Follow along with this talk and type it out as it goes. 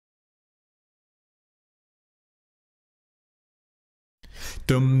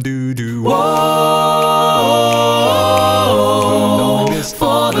Dum doo doo. Whoa,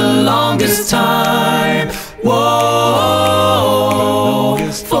 for the longest time. Whoa,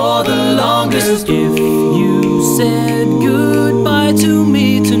 for the longest. If you said goodbye to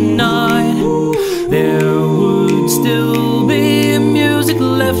me tonight, there would still be music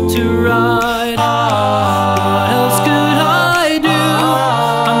left to write. What else could I do?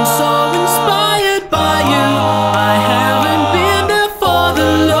 I'm so inspired by you. I haven't been there for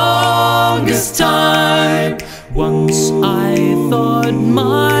the longest time. Once I thought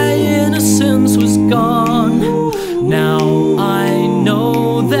my innocence was gone. Now I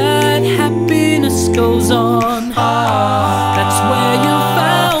know that happiness goes on. That's where you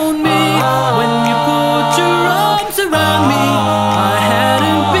found me, when you put your arms around me. I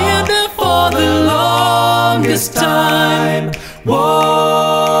hadn't been there for the longest time. Whoa,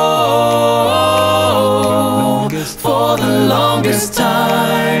 for the longest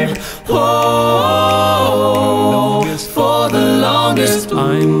time. Whoa, for the longest.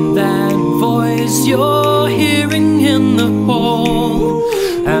 I'm that voice you're hearing in the hall,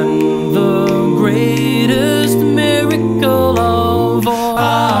 and the greatest miracle of all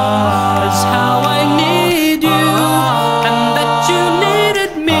is how I need you, and that you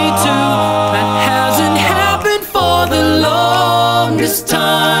needed me too. That hasn't happened for the longest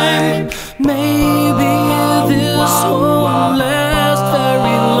time. Maybe this won't last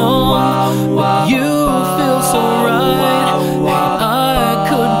very long, but you feel so right. I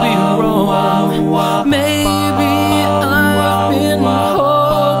could be wrong. Maybe I've been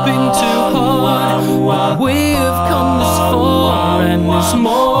hoping too hard, but we've come this far, and it's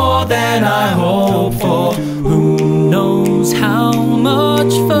more than I hoped for. Who knows how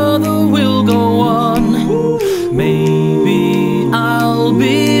much further we'll go on? Maybe I'll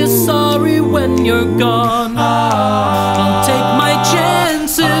be sorry when you're gone.